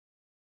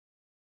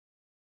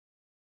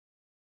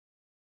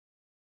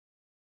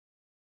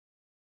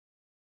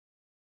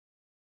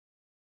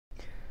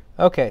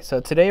Okay, so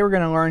today we're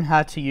going to learn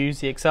how to use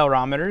the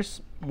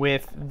accelerometers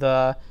with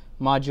the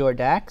modular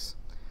DACs.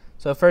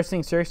 So first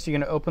things first, you're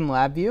going to open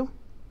LabView.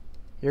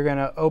 You're going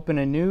to open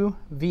a new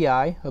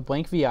VI, a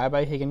blank VI,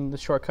 by hitting the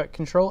shortcut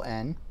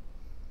Control-N.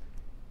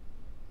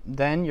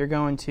 Then you're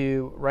going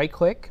to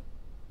right-click,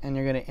 and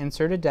you're going to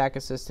insert a DAC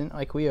assistant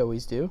like we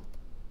always do.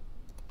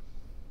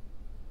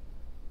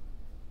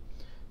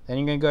 Then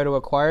you're going to go to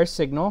Acquire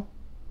Signal,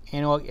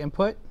 Analog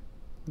Input,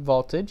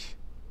 Voltage.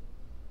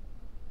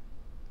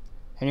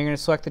 And you're going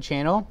to select the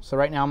channel. So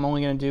right now I'm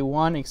only going to do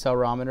one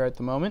accelerometer at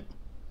the moment.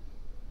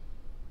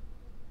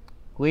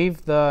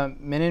 Leave the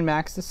min and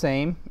max the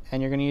same,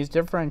 and you're going to use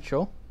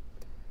differential.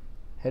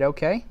 Hit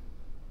OK.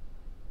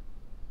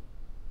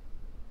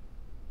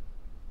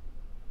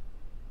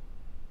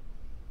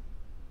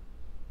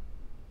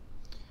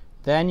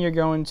 Then you're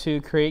going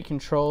to create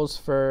controls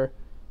for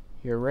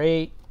your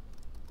rate,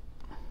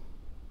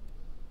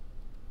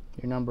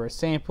 your number of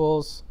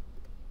samples,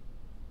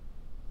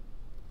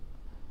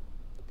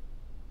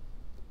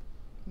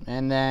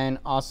 and then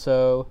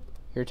also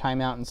your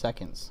timeout in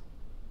seconds.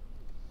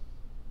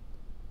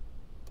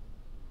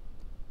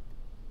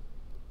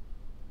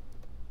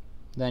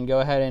 Then go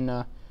ahead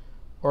and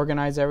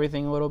organize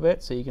everything a little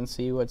bit so you can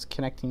see what's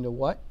connecting to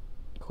what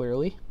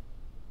clearly.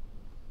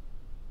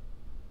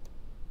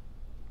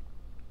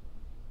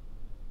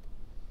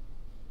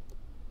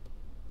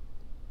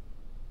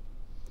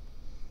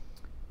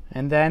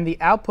 And then the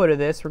output of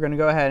this, we're going to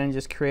go ahead and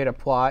just create a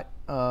plot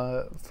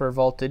for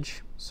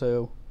voltage.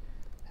 So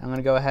I'm going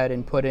to go ahead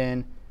and put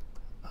in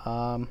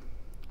raw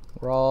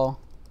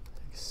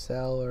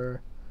accelerometer.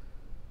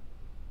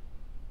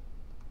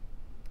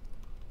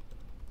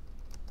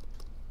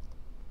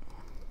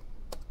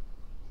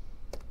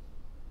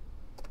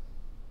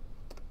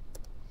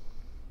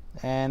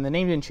 And the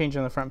name didn't change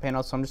on the front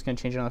panel, so I'm just going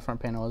to change it on the front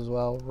panel as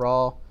well.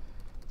 Raw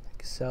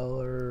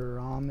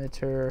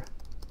accelerometer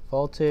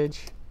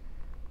voltage.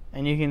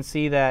 And you can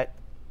see that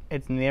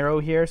it's narrow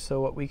here,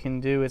 so what we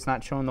can do is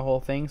not showing the whole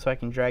thing, so I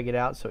can drag it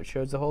out so it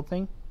shows the whole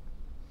thing.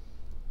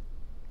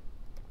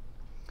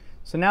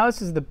 So now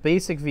this is the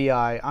basic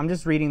VI. I'm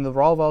just reading the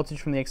raw voltage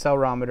from the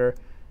accelerometer,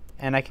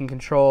 and I can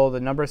control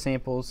the number of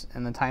samples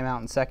and the timeout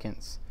in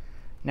seconds.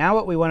 Now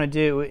what we want to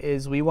do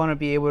is we want to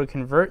be able to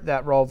convert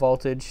that raw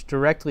voltage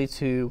directly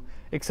to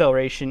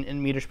acceleration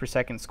in meters per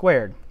second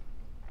squared.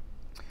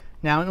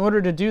 Now in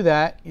order to do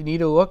that, you need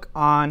to look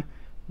on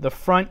the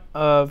front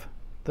of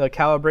the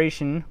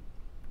calibration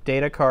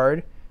data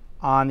card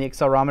on the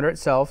accelerometer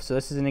itself. So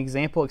this is an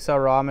example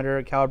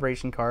accelerometer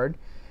calibration card,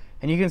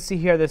 and you can see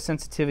here the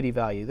sensitivity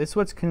value. This is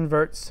what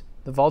converts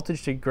the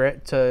voltage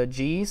to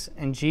G's,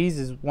 and G's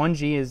is 1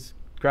 G is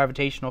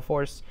gravitational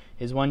force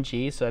is 1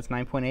 G, so that's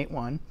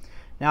 9.81.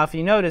 Now if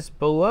you notice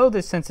below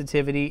this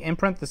sensitivity in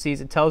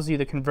parentheses, it tells you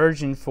the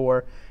conversion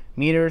for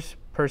meters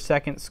per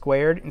second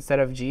squared instead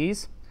of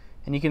G's,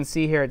 and you can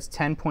see here it's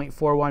 10.41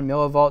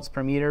 millivolts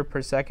per meter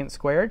per second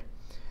squared.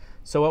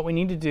 So what we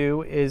need to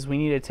do is we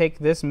need to take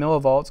this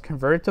millivolts,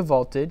 convert it to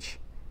voltage,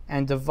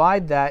 and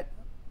divide that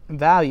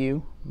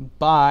value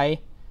by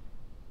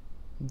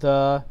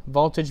the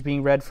voltage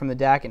being read from the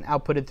DAC and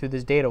outputted through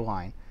this data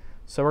line.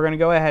 So we're going to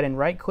go ahead and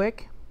right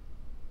click.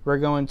 We're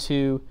going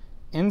to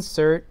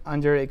insert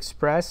under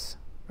express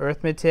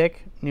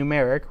arithmetic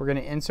numeric. We're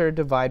going to insert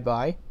divide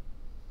by.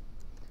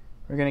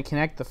 We're going to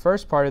connect the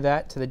first part of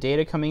that to the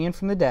data coming in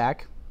from the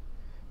DAC,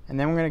 and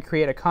then we're going to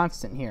create a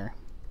constant here.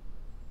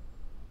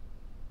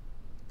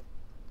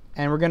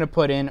 And we're going to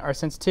put in our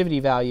sensitivity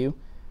value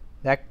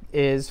that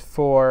is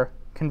for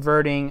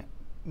converting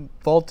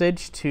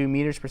voltage to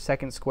meters per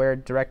second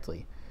squared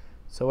directly.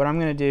 So what I'm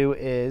going to do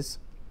is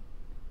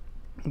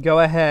go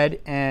ahead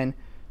and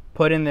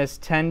put in this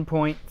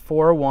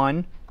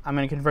 10.41. I'm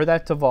going to convert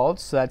that to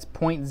volts, so that's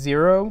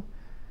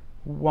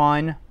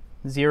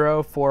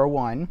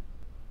 0.01041.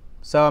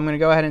 So I'm going to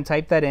go ahead and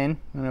type that in.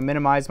 I'm going to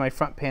minimize my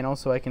front panel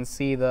so I can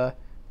see the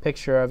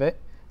picture of it.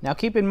 Now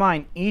keep in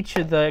mind, each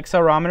of the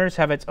accelerometers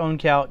have its own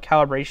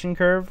calibration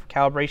curve,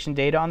 calibration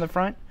data on the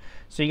front.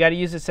 So you got to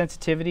use the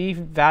sensitivity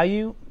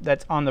value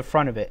that's on the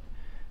front of it.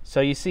 So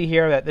you see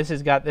here that this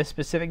has got this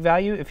specific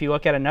value. If you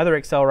look at another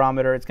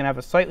accelerometer, it's going to have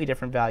a slightly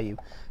different value.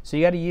 So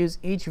you got to use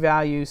each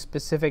value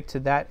specific to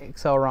that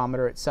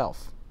accelerometer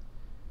itself.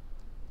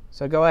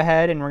 So go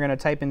ahead and we're going to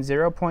type in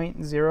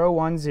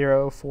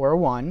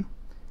 0.01041,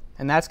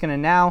 and that's going to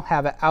now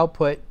have an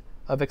output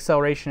of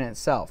acceleration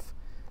itself.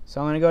 So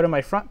I'm going to go to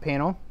my front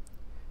panel,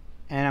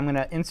 and I'm going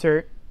to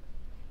insert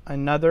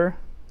another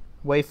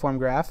waveform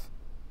graph,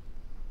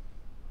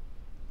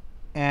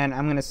 and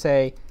I'm going to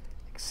say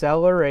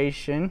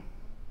acceleration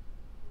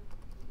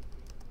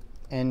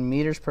in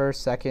meters per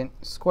second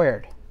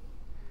squared.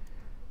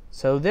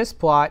 So this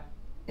plot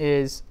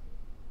is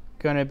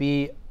going to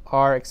be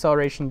our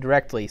acceleration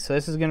directly. So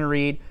this is going to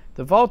read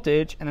the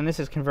voltage, and then this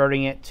is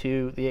converting it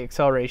to the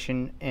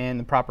acceleration in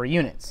the proper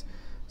units.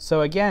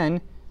 So again,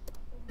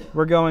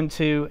 we're going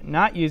to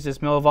not use this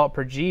millivolt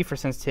per G for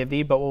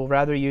sensitivity, but we'll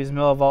rather use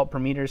millivolt per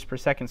meters per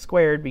second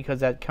squared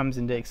because that comes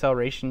into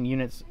acceleration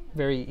units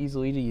very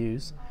easily to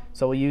use.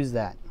 So we'll use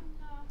that.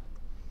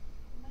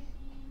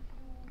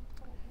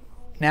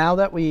 Now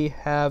that we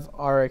have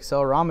our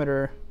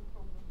accelerometer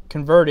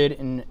converted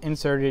and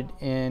inserted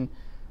in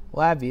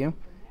LabView,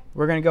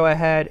 we're going to go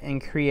ahead and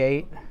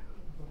create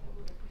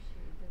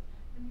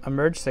a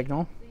merge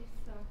signal.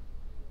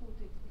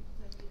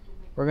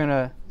 We're going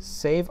to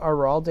save our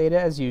raw data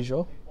as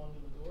usual.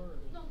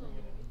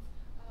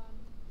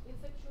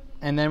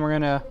 And then we're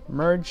going to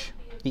merge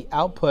the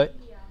output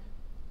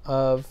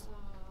of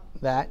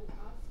that.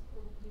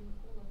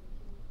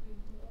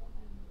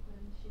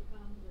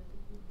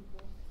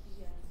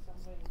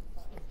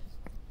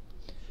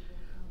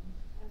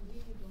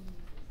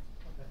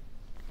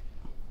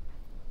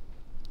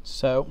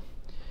 So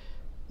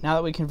now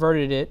that we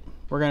converted it,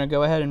 we're going to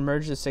go ahead and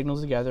merge the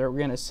signals together. We're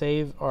going to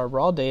save our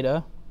raw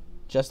data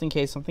just in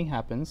case something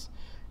happens.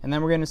 And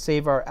then we're going to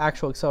save our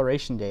actual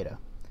acceleration data.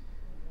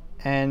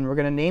 And we're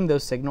going to name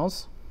those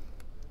signals.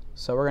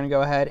 So we're going to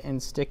go ahead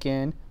and stick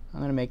in, I'm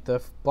going to make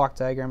the block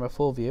diagram a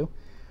full view.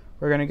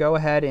 We're going to go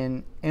ahead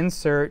and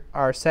insert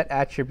our set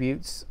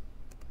attributes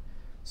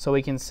so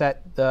we can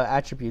set the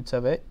attributes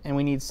of it. And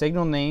we need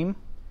signal name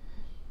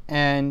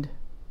and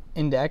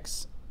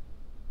index.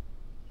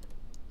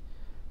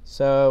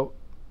 So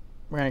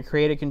we're going to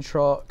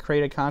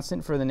create a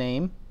constant for the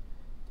name,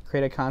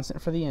 create a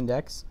constant for the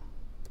index.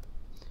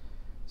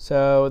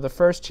 So the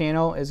first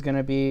channel is going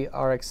to be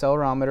our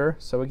accelerometer,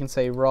 so we can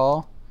say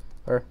raw,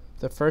 or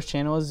the first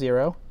channel is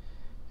 0,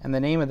 and the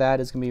name of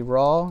that is going to be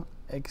raw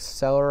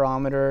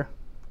accelerometer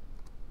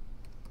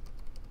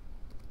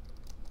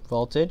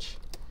voltage.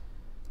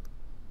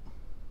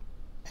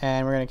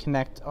 And we're going to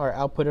connect our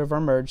output of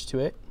our merge to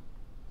it.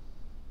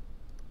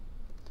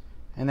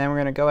 And then we're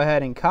going to go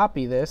ahead and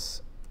copy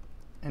this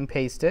and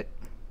paste it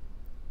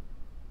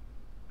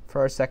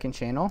for our second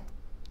channel.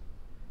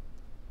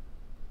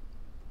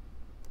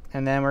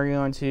 And then we're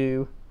going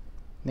to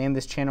name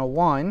this channel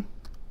 1, and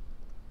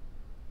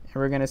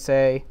we're going to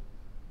say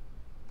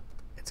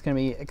it's going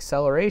to be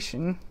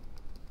acceleration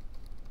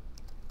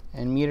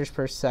and meters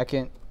per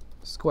second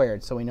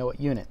squared, so we know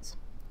what units.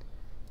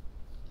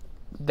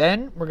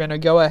 Then we're going to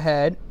go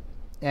ahead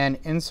and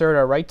insert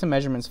our right to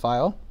measurements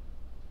file.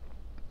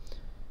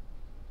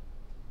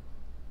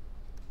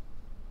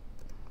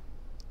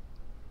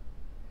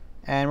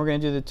 And we're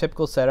going to do the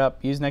typical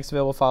setup, use next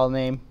available file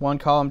name, one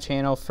column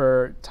channel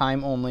for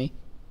time only,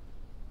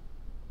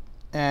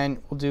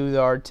 and we'll do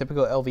our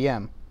typical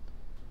LVM.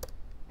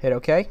 Hit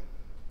OK.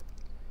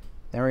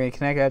 Then we're going to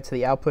connect that to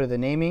the output of the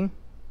naming.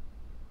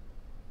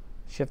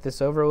 Shift this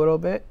over a little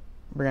bit.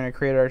 We're going to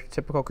create our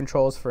typical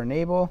controls for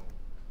enable,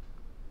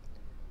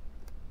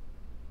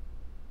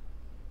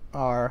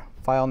 our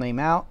file name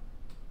out,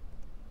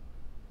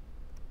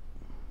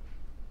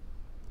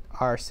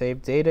 our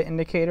save data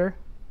indicator,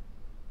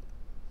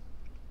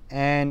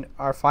 and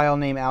our file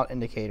name out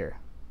indicator.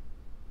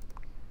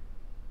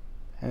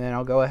 And then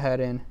I'll go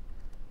ahead and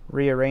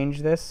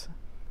rearrange this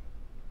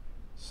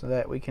so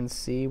that we can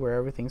see where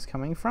everything's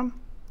coming from.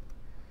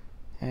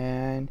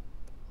 And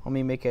let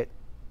me make it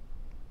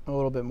a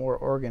little bit more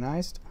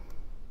organized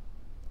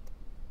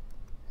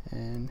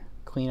and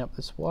clean up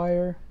this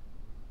wire,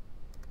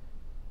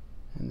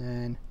 and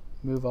then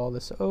move all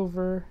this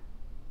over.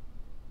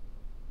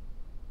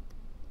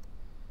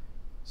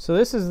 So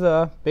this is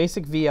the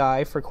basic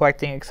VI for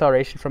collecting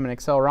acceleration from an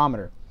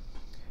accelerometer.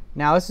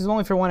 Now this is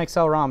only for one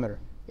accelerometer.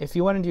 If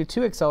you want to do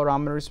 2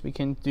 accelerometers, we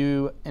can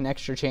do an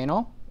extra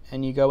channel,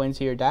 and you go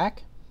into your DAC,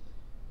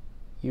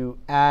 you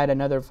add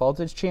another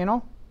voltage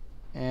channel,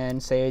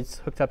 and say it's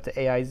hooked up to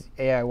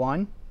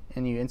AI1,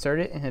 and you insert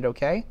it and hit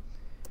OK.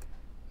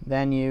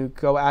 Then you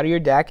go out of your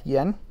DAC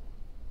again,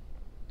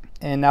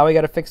 and now we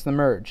got to fix the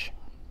merge.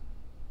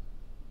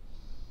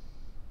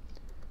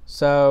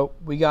 So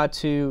we got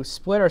to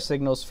split our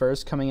signals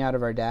first coming out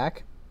of our DAC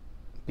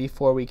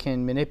before we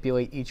can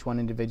manipulate each one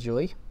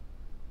individually.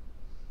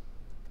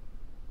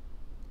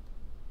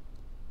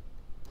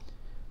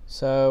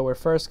 So we're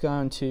first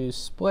going to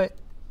split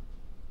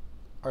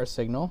our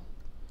signal,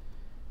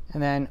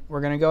 and then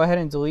we're going to go ahead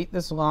and delete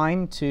this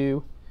line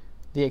to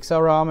the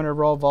accelerometer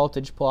raw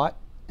voltage plot,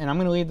 and I'm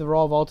going to leave the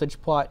raw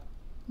voltage plot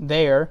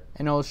there,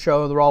 and it'll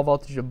show the raw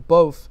voltage of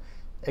both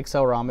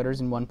accelerometers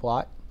in one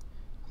plot.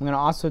 I'm going to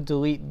also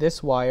delete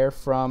this wire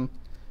from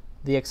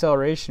the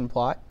acceleration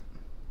plot,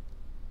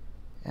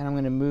 and I'm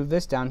going to move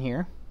this down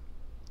here,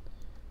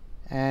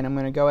 and I'm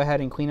going to go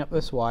ahead and clean up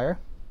this wire.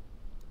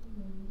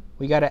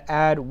 We got to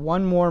add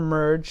one more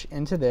merge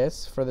into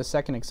this for the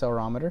second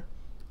accelerometer,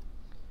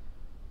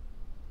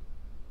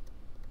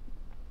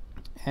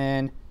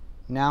 and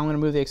now I'm going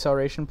to move the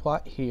acceleration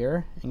plot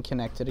here and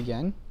connect it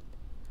again.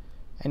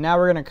 And now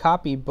we're going to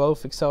copy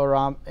both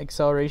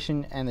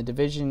acceleration and the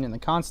division and the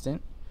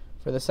constant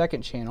for the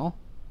second channel.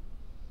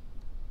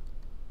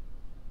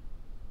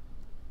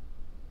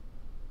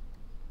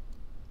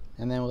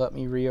 And then let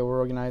me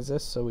reorganize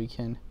this so we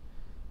can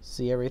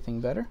see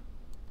everything better.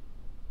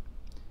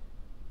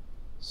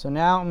 So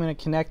now I'm going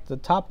to connect the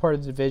top part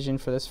of the division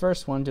for this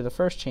first one to the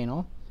first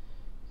channel,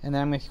 and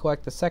then I'm going to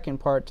collect the second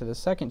part to the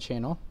second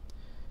channel,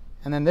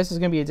 and then this is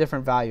going to be a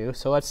different value.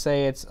 So let's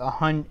say it's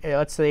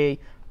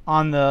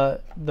on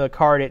the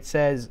card it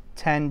says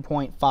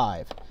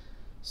 10.5.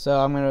 So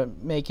I'm going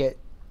to make it,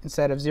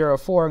 instead of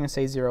 0.4, I'm going to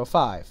say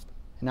 0.5.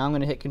 And now I'm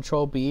going to hit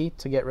Control B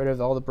to get rid of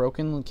all the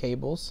broken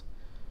cables.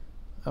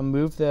 I'll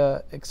move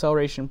the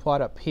acceleration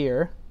plot up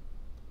here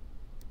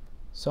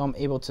so I'm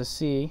able to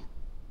see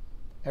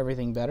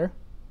everything better.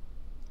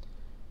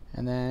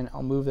 And then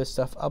I'll move this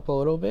stuff up a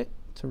little bit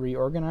to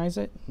reorganize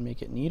it and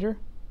make it neater.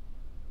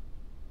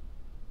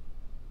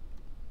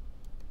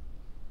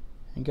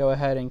 And go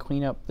ahead and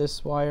clean up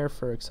this wire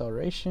for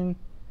acceleration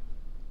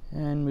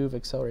and move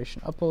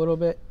acceleration up a little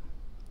bit.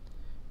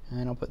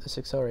 And I'll put this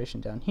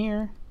acceleration down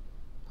here.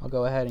 I'll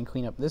go ahead and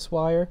clean up this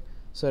wire.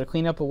 So to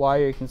clean up a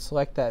wire, you can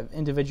select that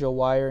individual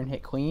wire and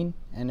hit clean,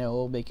 and it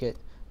will make it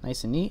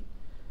nice and neat.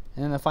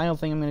 And then the final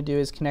thing I'm going to do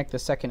is connect the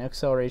second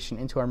acceleration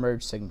into our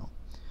merge signal.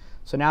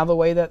 So now the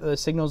way that the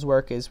signals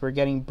work is we're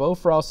getting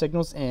both raw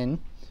signals in,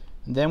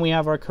 and then we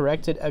have our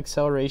corrected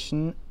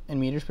acceleration in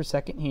meters per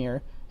second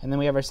here, and then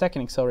we have our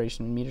second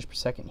acceleration in meters per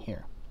second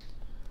here.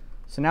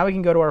 So now we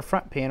can go to our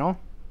front panel,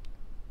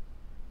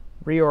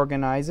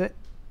 reorganize it,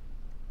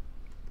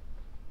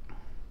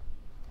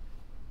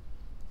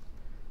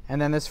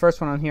 and then this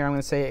first one on here I'm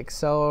going to say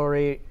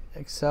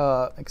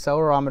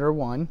accelerometer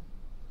 1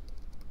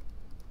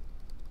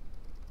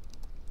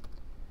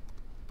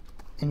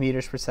 in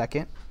meters per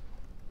second.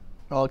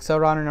 Well,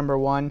 accelerometer number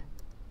 1,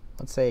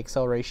 let's say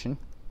acceleration.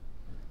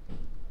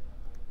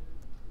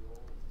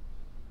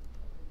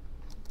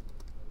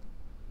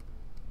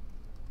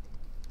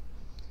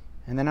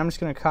 And then I'm just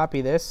going to copy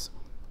this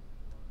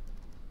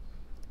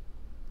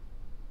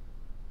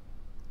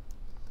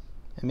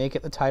and make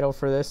it the title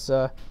for this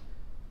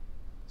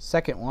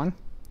second one.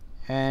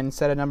 And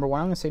instead of number 1,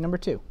 I'm going to say number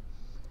 2.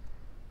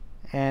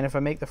 And if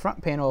I make the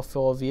front panel a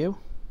full view,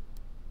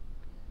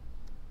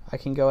 I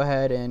can go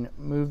ahead and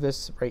move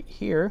this right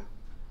here,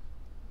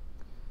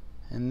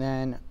 and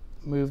then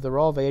move the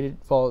raw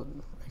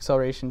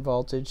acceleration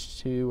voltage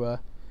to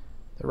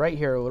the right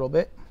here a little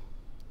bit,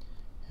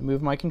 and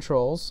move my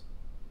controls.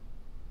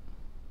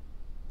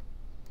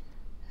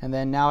 And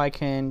then now I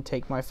can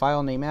take my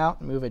file name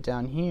out, move it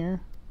down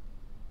here,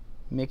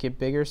 make it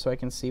bigger so I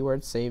can see where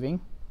it's saving.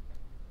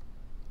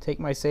 Take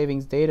my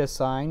savings data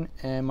sign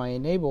and my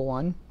enable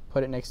one,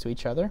 put it next to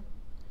each other.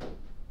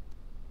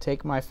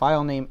 Take my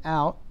file name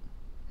out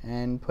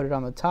and put it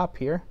on the top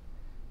here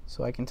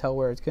so I can tell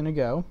where it's going to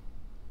go.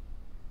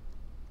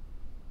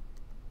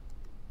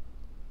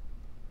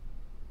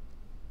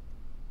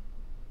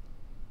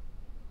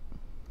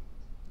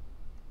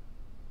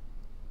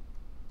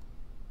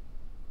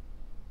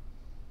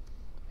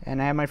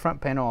 And I have my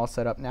front panel all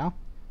set up now.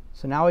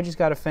 So now I just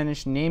got to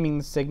finish naming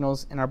the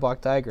signals in our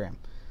block diagram.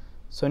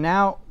 So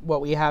now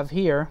what we have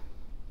here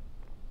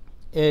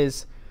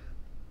is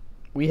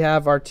we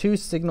have our 2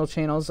 signal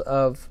channels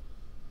of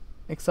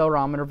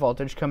accelerometer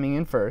voltage coming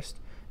in first.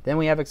 Then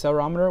we have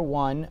accelerometer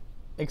 1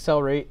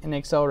 acceleration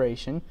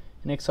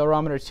and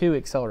accelerometer 2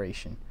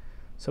 acceleration.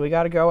 So we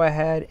got to go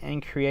ahead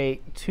and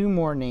create 2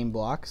 more name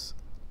blocks.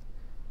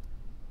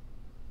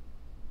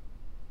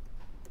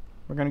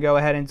 We're going to go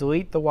ahead and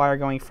delete the wire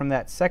going from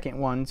that second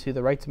one to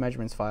the right to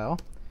measurements file,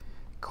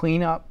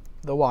 clean up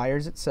the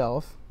wires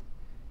itself,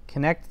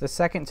 connect the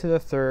second to the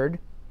third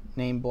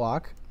name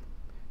block,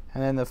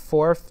 and then the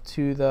fourth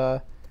to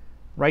the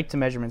right to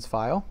measurements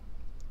file.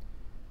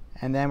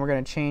 And then we're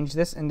going to change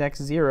this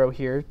index 0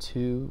 here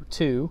to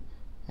 2,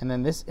 and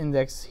then this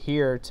index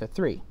here to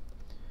 3.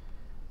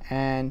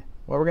 And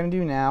what we're going to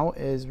do now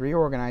is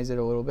reorganize it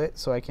a little bit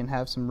so I can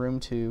have some room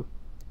to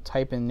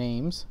type in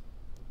names.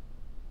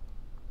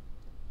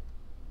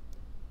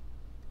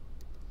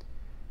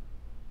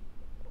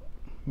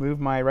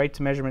 Move my right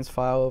to measurements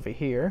file over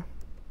here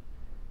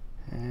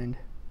and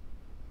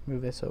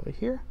move this over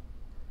here.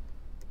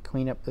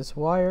 Clean up this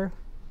wire.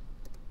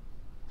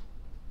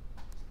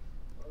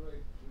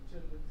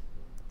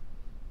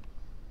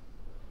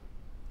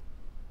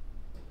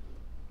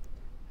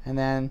 And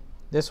then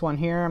this one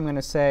here, I'm going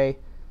to say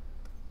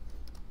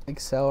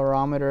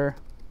accelerometer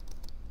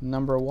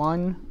number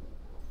 1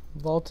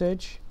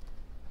 voltage.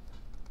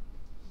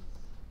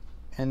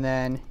 And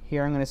then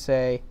here I'm going to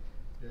say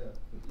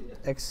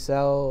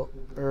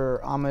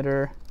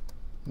accelerometer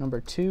number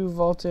 2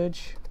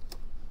 voltage,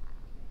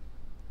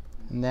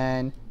 and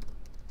then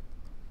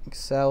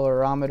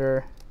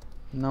accelerometer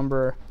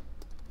number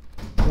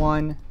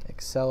 1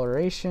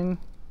 acceleration,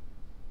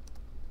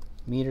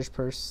 meters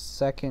per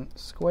second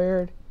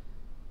squared,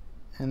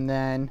 and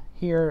then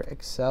here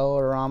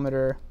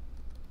accelerometer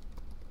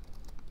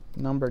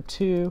number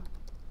 2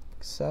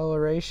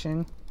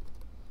 acceleration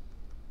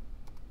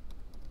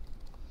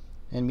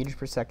and meters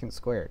per second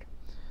squared.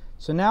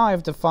 So now I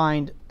have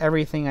defined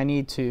everything I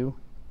need to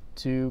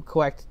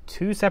collect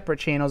 2 separate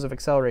channels of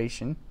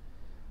acceleration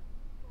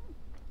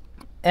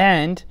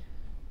and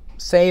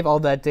save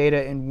all that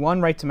data in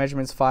one right to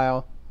measurements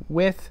file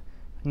with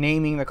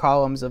naming the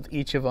columns of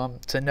each of them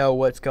to know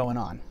what's going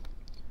on.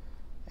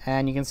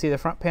 And you can see the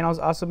front panel has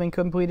also been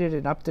completed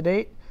and up to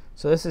date.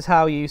 So this is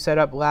how you set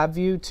up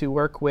LabView to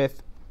work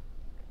with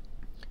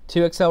 2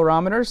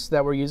 accelerometers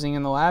that we're using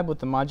in the lab with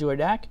the modular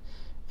DAC,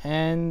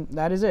 and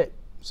that is it.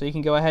 So you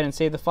can go ahead and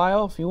save the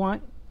file if you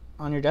want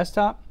on your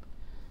desktop.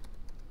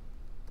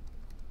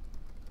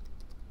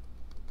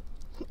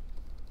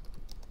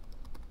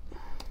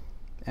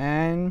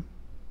 And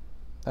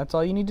that's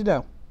all you need to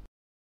know.